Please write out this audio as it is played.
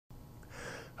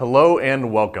Hello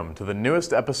and welcome to the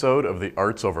newest episode of the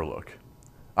Arts Overlook.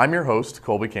 I'm your host,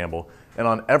 Colby Campbell, and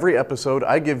on every episode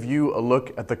I give you a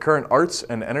look at the current arts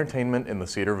and entertainment in the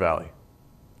Cedar Valley.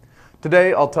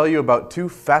 Today I'll tell you about two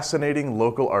fascinating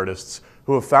local artists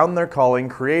who have found their calling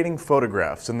creating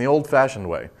photographs in the old-fashioned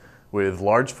way, with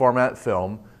large format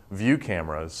film, view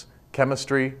cameras,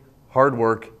 chemistry, hard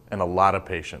work, and a lot of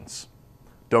patience.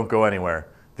 Don't go anywhere.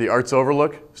 The Arts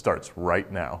Overlook starts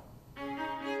right now.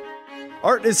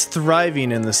 Art is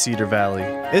thriving in the Cedar Valley.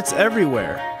 It's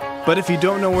everywhere. But if you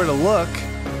don't know where to look,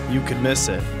 you could miss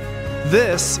it.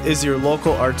 This is your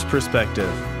local arts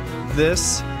perspective.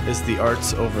 This is the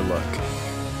Arts Overlook.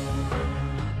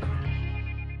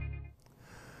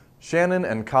 Shannon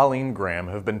and Colleen Graham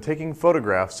have been taking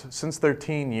photographs since their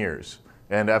teen years,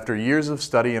 and after years of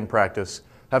study and practice,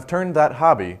 have turned that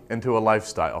hobby into a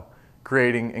lifestyle,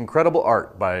 creating incredible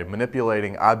art by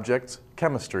manipulating objects,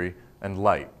 chemistry, and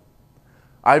light.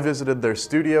 I visited their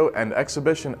studio and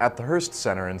exhibition at the Hearst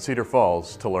Center in Cedar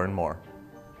Falls to learn more.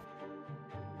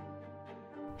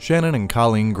 Shannon and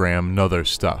Colleen Graham know their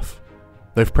stuff.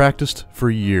 They've practiced for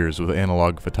years with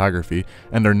analog photography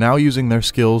and are now using their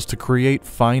skills to create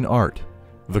fine art.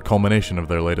 The culmination of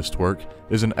their latest work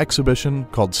is an exhibition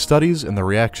called Studies in the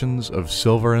Reactions of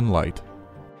Silver and Light.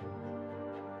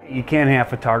 You can't have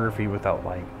photography without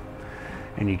light,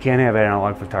 and you can't have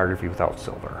analog photography without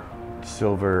silver.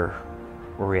 Silver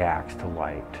reacts to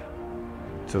light.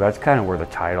 So that's kind of where the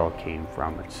title came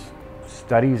from. It's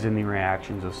Studies in the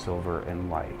Reactions of Silver and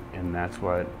Light, and that's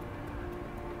what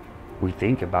we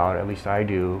think about, at least I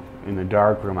do, in the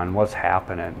darkroom on what's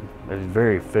happening. There's a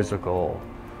very physical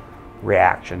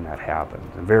reaction that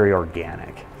happens, and very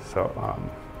organic. So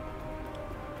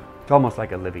it's almost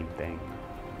like a living thing,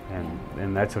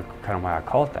 and that's kind of why I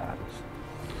call it that.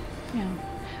 Yeah.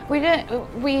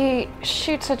 We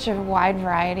shoot such a wide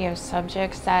variety of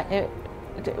subjects that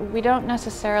we don't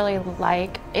necessarily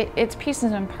like, it's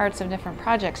pieces and parts of different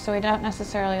projects, so we don't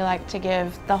necessarily like to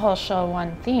give the whole show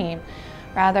one theme.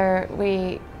 Rather,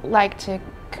 we like to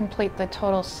complete the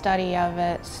total study of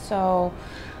it, so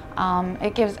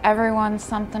it gives everyone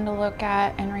something to look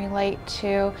at and relate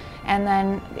to, and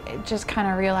then just kind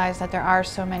of realize that there are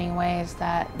so many ways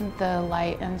that the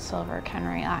light and silver can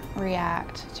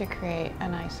react to create a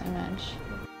nice image.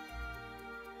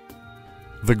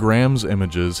 The Graham's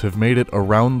images have made it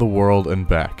around the world and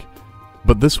back.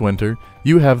 But this winter,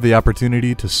 you have the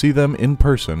opportunity to see them in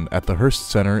person at the Hearst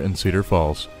Center in Cedar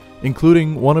Falls,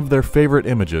 including one of their favorite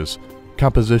images,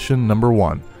 Composition Number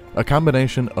 1, a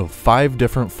combination of 5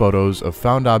 different photos of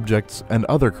found objects and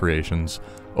other creations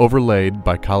overlaid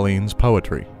by Colleen's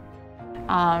poetry.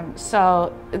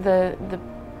 So the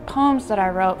poems that I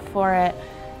wrote for it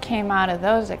came out of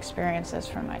those experiences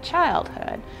from my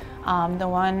childhood.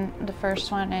 The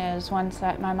first one is one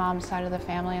set my mom's side of the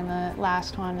family, and the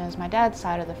last one is my dad's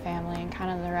side of the family, and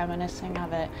kind of the reminiscing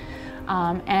of it.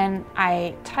 And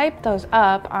I typed those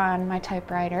up on my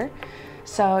typewriter,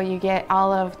 so you get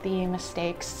all of the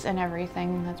mistakes and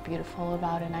everything that's beautiful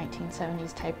about a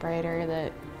 1970s typewriter,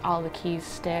 that all the keys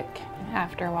stick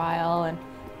after a while.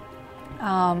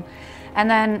 And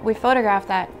then we photographed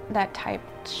that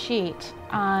typed sheet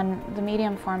on the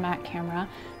medium format camera.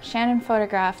 Shannon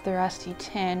photographed the rusty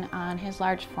tin on his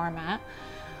large format.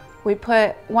 We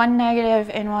put one negative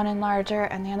in one enlarger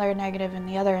and the other negative in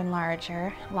the other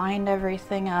enlarger, lined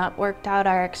everything up, worked out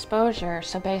our exposure.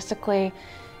 So basically,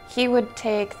 he would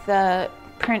take the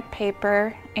print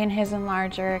paper in his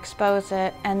enlarger, expose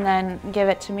it, and then give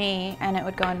it to me, and it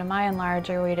would go into my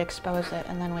enlarger, we'd expose it,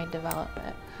 and then we'd develop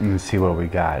it. And see what we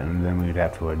got, and then we'd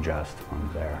have to adjust from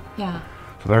there. Yeah.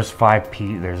 So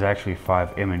there's actually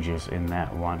 5 images in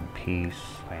that one piece.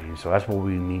 And so that's what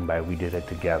we mean by we did it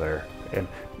together. And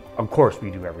of course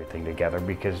we do everything together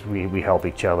because we help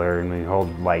each other and we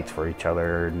hold lights for each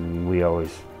other, and we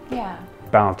always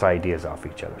bounce ideas off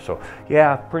each other. So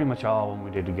yeah, pretty much all of them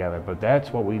we did together, but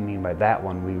that's what we mean by that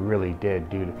one we really did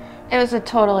do. It was a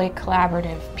totally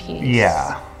collaborative piece.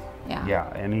 Yeah,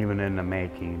 and even in the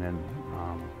making, and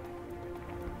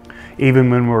even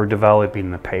when we were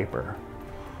developing the paper,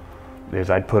 is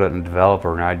I'd put it in the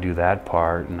developer and I'd do that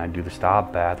part, and I'd do the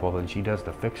stop bath, well then she does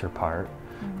the fixer part,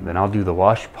 and then I'll do the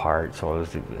wash part, so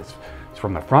it's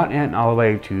from the front end all the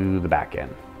way to the back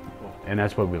end. And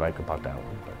that's what we like about that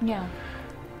one. But. Yeah.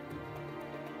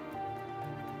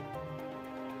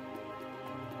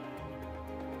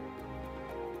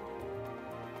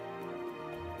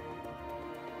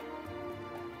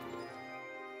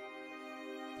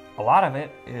 A lot of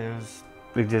it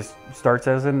just starts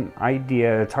as an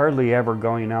idea. It's hardly ever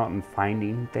going out and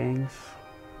finding things.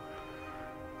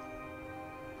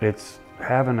 It's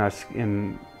having us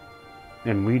in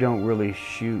And we don't really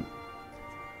shoot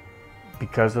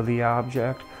because of the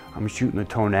object. I'm shooting the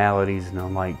tonalities and the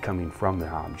light coming from the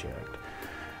object.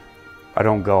 I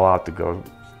don't go out to go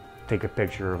take a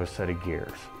picture of a set of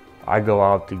gears. I go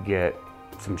out to get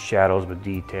some shadows with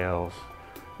details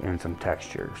and some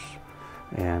textures.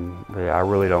 And I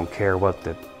really don't care what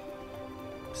the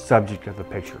subject of the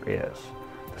picture is.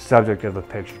 The subject of the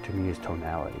picture to me is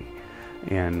tonality.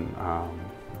 And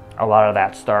a lot of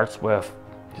that starts with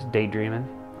just daydreaming.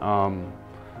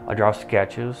 I draw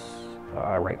sketches,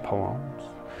 I write poems.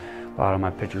 A lot of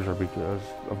my pictures are because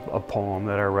of a poem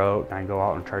that I wrote, and I go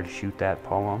out and try to shoot that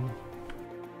poem.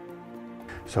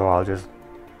 So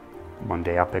one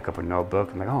day I'll pick up a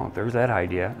notebook and like, oh, there's that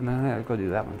idea, and then I'll go do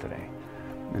that one today.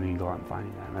 And then you go out and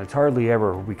find that. And it's hardly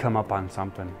ever we come up on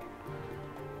something.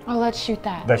 Oh, let's shoot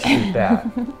that. Let's shoot that.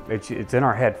 It's in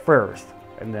our head first,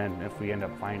 and then if we end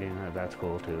up finding it, that's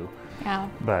cool too. Yeah.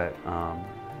 But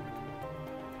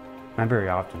not very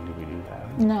often do we do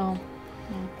that. No.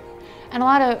 And a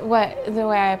lot of the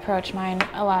way I approach mine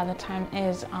a lot of the time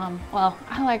is, well,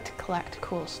 I like to collect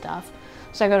cool stuff.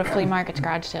 So I go to flea markets,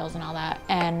 garage sales and all that,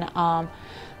 and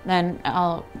then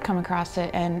I'll come across it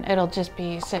and it'll just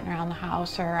be sitting around the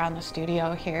house or around the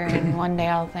studio here, and one day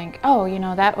I'll think, oh, you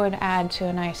know, that would add to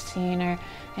a nice scene or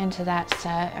into that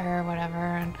set or whatever.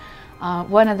 And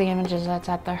one of the images that's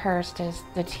at the Hearst is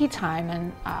the tea time,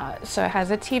 and so it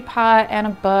has a teapot and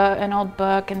a book, an old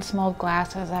book, and some old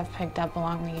glasses I've picked up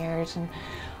along the years. And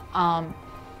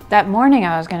that morning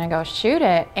I was going to go shoot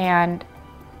it, and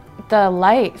the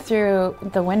light through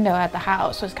the window at the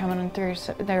house was coming through,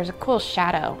 so there was a cool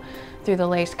shadow through the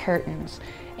lace curtains,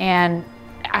 and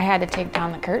I had to take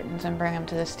down the curtains and bring them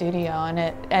to the studio, and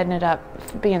it ended up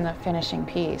being the finishing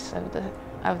piece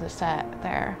of the set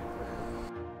there.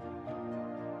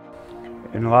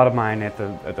 And a lot of mine at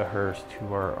the Hearst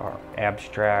too are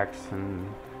abstracts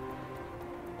and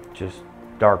just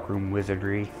darkroom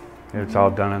wizardry. It's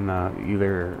all done in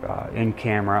either in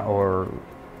camera or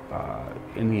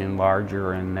in the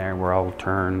enlarger in there, where I'll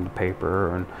turn the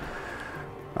paper and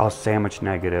I'll sandwich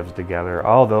negatives together.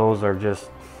 All those are just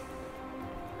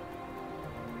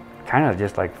kind of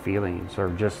just like feelings or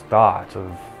just thoughts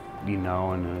of, you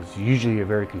know, and it's usually a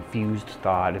very confused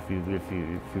thought. If you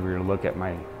were to look at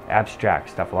my abstract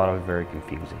stuff, a lot of it was very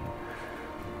confusing.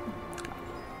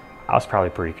 I was probably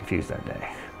pretty confused that day.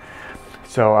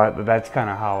 So that's kind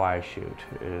of how I shoot.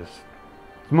 It's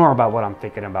more about what I'm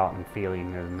thinking about and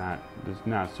feeling. There's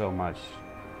not so much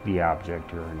the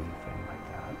object or anything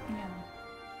like that.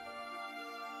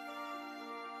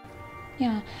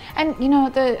 Yeah, and you know,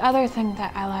 the other thing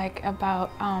that I like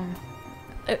about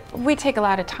we take a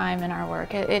lot of time in our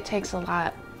work. It takes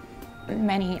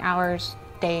many hours,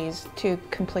 days to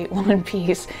complete one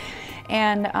piece.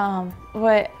 And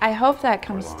what I hope that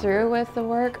comes through with the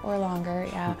work, or longer,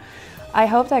 yeah. I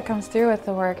hope that comes through with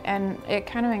the work, and it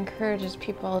kind of encourages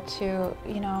people to,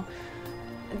 you know,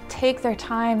 take their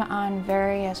time on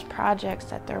various projects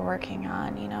that they're working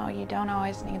on. You know, you don't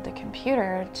always need the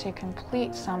computer to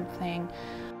complete something.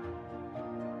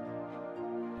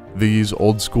 These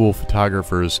old school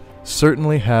photographers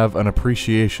certainly have an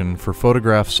appreciation for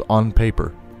photographs on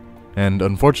paper, and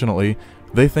unfortunately,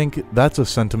 they think that's a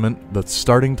sentiment that's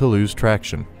starting to lose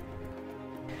traction.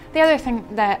 The other thing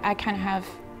that I kind of have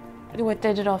with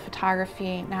digital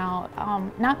photography now,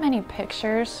 not many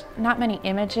pictures, not many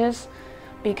images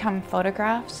become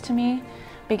photographs to me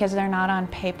because they're not on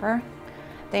paper.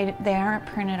 They aren't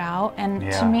printed out, and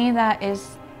to me that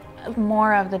is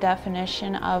more of the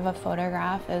definition of a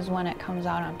photograph, is when it comes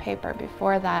out on paper.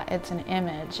 Before that, it's an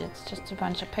image. It's just a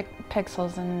bunch of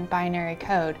pixels in binary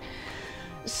code.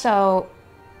 So,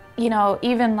 you know,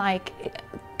 even like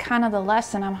kind of the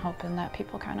lesson I'm hoping that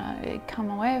people kind of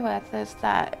come away with is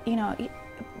that, you know,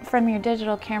 from your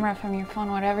digital camera, from your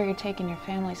phone, whatever you're taking your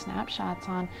family snapshots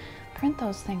on, print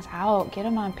those things out, get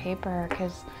them on paper,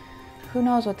 because who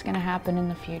knows what's going to happen in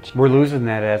the future. We're losing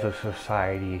that as a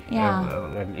society,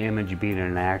 yeah. An image being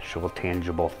an actual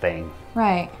tangible thing.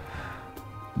 Right.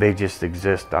 They just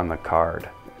exist on the card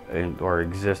or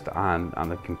exist on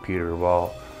the computer.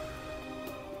 Well,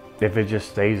 if it just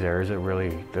stays there, is it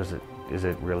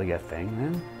really a thing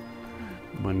then?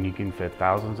 When you can fit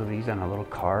thousands of these on a little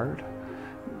card,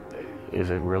 is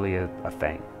it really a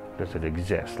thing? Does it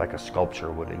exist like a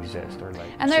sculpture would exist? Or like,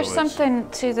 and there's something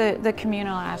to the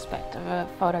communal aspect of a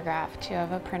photograph too,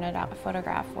 of a printed out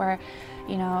photograph, where,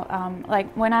 you know,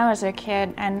 like when I was a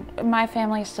kid, and my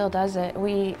family still does it,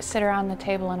 we sit around the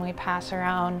table and we pass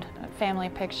around family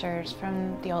pictures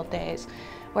from the old days.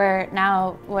 Where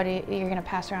now, you're going to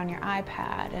pass around your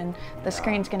iPad, and the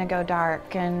screen's going to go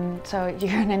dark, and so you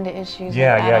run into issues.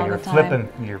 Yeah, like that all you're the time.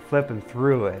 you're flipping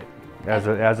through it,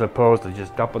 as opposed to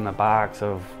just dumping the box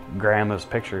of grandma's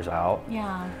pictures out.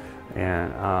 Yeah.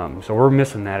 And so we're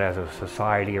missing that as a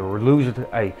society, or we're losing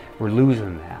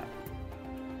that.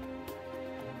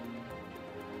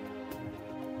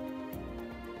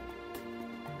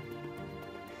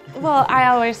 Well, I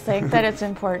always think that it's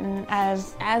important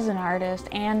as an artist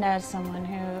and as someone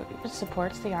who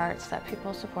supports the arts that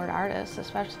people support artists,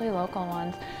 especially local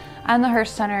ones. And the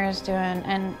Hearst Center is doing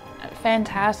a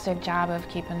fantastic job of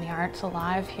keeping the arts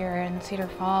alive here in Cedar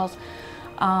Falls.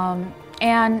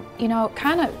 And, you know,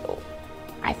 kind of,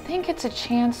 I think it's a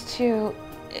chance to,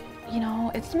 you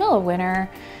know, it's the middle of winter.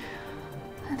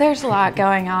 There's a lot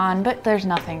going on, but there's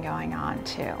nothing going on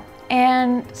too.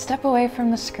 And step away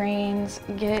from the screens,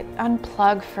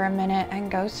 unplug for a minute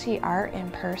and go see art in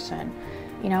person.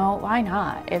 You know, why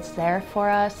not? It's there for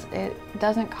us. It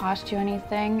doesn't cost you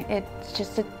anything. It's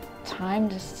just a time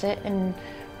to sit and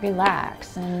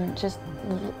relax and just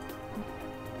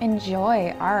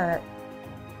enjoy art.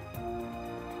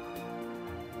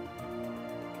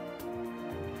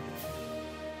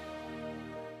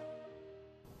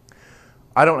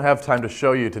 I don't have time to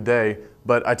show you today,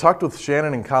 but I talked with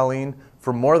Shannon and Colleen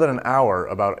for more than an hour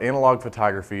about analog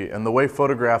photography and the way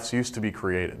photographs used to be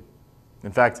created.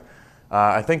 In fact,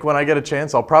 I think when I get a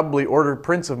chance, I'll probably order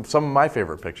prints of some of my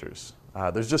favorite pictures.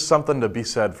 There's just something to be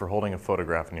said for holding a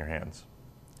photograph in your hands.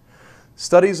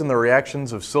 Studies in the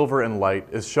reactions of silver and light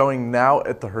is showing now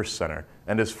at the Hearst Center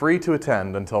and is free to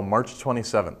attend until March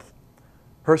 27th.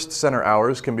 Hearst Center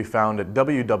hours can be found at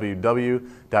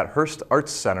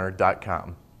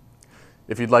www.hearstartscenter.com.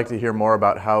 If you'd like to hear more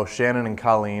about how Shannon and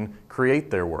Colleen create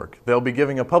their work, they'll be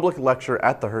giving a public lecture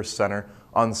at the Hearst Center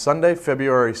on Sunday,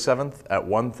 February 7th at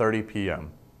 1:30 p.m.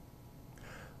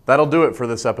 That'll do it for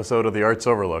this episode of the Arts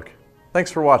Overlook. Thanks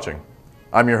for watching.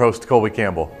 I'm your host, Colby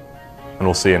Campbell, and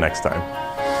we'll see you next time.